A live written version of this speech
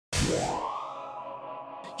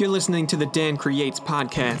You're listening to the Dan Creates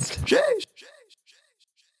podcast.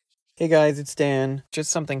 Hey guys, it's Dan. Just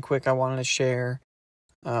something quick I wanted to share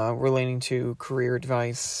relating to career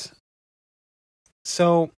advice.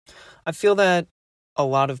 So, I feel that a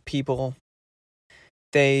lot of people,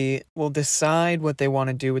 they will decide what they want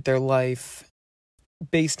to do with their life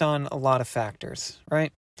based on a lot of factors,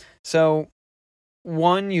 right? So,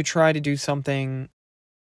 one, you try to do something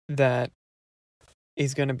that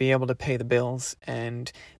is going to be able to pay the bills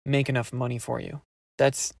and make enough money for you.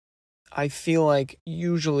 That's, I feel like,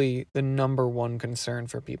 usually the number one concern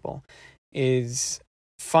for people is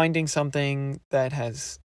finding something that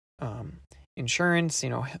has insurance,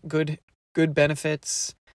 good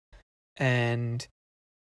benefits, and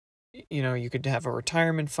you could have a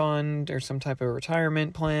retirement fund or some type of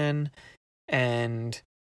retirement plan, and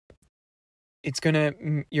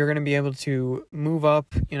you're gonna be able to move up,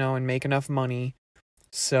 and make enough money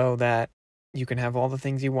so that you can have all the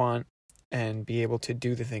things you want and be able to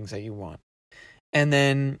do the things that you want. And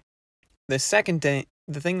then the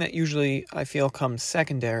thing that usually I feel comes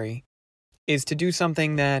secondary is to do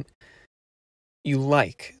something that you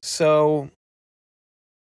like. So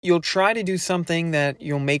you'll try to do something that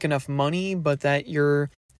you'll make enough money, but that you're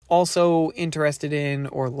also interested in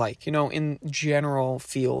or like, in general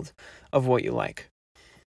field of what you like.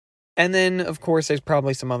 And then, of course, there's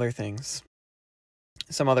probably some other things,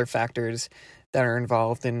 some other factors that are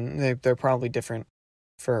involved, and they're probably different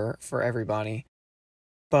for everybody.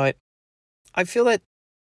 But I feel that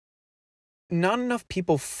not enough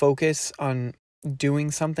people focus on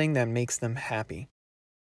doing something that makes them happy.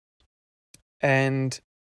 And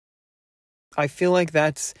I feel like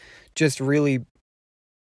that's just I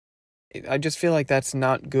just feel like that's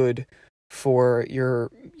not good for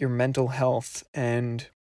your mental health and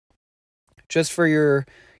just for your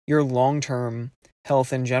long-term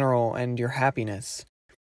health in general and your happiness.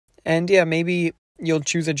 And yeah, maybe you'll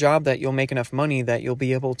choose a job that you'll make enough money that you'll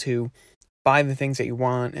be able to buy the things that you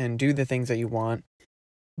want and do the things that you want.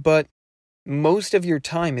 But most of your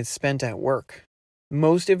time is spent at work.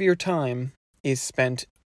 Most of your time is spent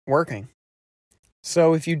working.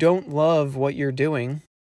 So if you don't love what you're doing,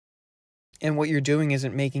 and what you're doing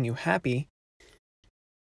isn't making you happy,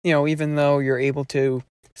 even though you're able to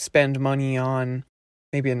spend money on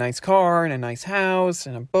maybe a nice car and a nice house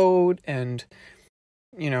and a boat and,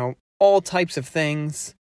 all types of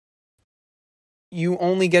things, you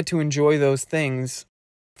only get to enjoy those things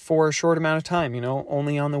for a short amount of time,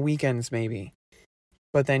 only on the weekends maybe.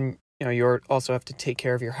 But then, you also have to take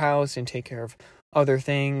care of your house and take care of other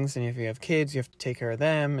things. And if you have kids, you have to take care of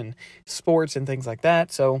them and sports and things like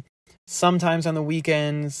that. So sometimes on the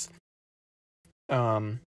weekends,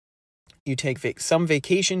 you take some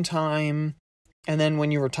vacation time, and then when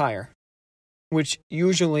you retire, which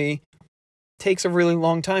usually takes a really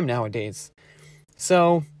long time nowadays.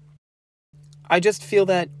 So I just feel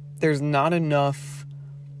that there's not enough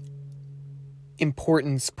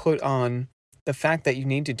importance put on the fact that you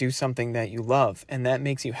need to do something that you love and that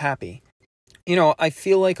makes you happy. I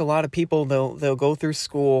feel like a lot of people, they'll go through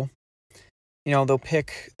school, they'll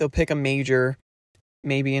pick a major,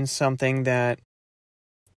 maybe in something that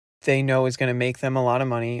they know is going to make them a lot of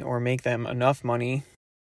money or make them enough money,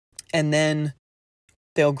 and then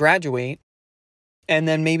they'll graduate, and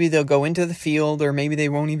then maybe they'll go into the field, or maybe they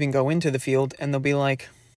won't even go into the field, and they'll be like,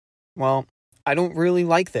 well, I don't really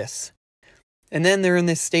like this. And then they're in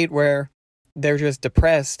this state where they're just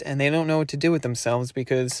depressed and they don't know what to do with themselves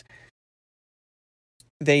because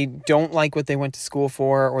they don't like what they went to school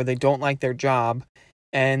for, or they don't like their job,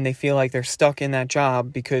 and they feel like they're stuck in that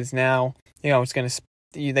job because now,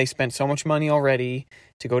 they spent so much money already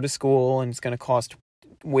to go to school, and it's going to cost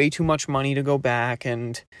way too much money to go back,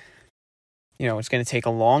 and it's going to take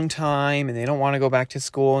a long time, and they don't want to go back to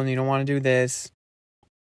school, and you don't want to do this.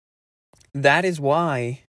 That is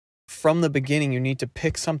why, from the beginning, you need to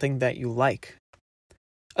pick something that you like,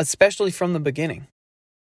 especially from the beginning,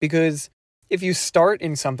 because if you start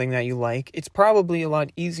in something that you like, it's probably a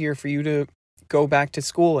lot easier for you to go back to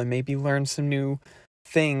school and maybe learn some new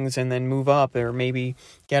things and then move up, or maybe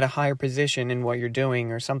get a higher position in what you're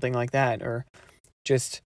doing or something like that, or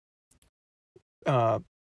just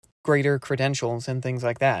greater credentials and things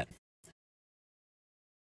like that.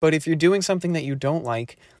 But if you're doing something that you don't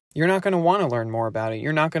like, you're not going to want to learn more about it.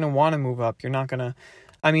 You're not going to want to move up. You're going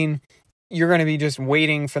to be just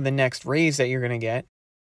waiting for the next raise that you're going to get.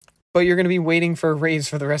 But you're going to be waiting for a raise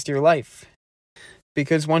for the rest of your life.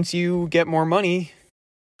 Because once you get more money,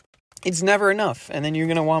 it's never enough. And then you're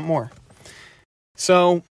going to want more.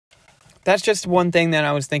 So that's just one thing that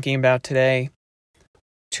I was thinking about today.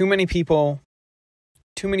 Too many people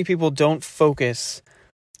too many people don't focus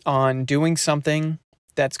on doing something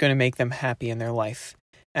that's going to make them happy in their life.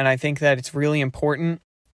 And I think that it's really important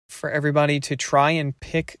for everybody to try and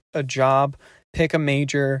pick a job, pick a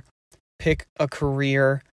major, pick a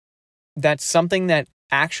career that's something that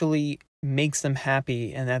actually makes them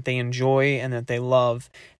happy and that they enjoy and that they love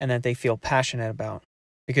and that they feel passionate about.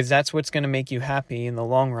 Because that's what's going to make you happy in the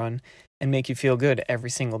long run and make you feel good every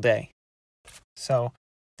single day. So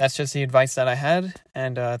that's just the advice that I had,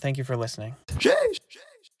 and thank you for listening. Jeez.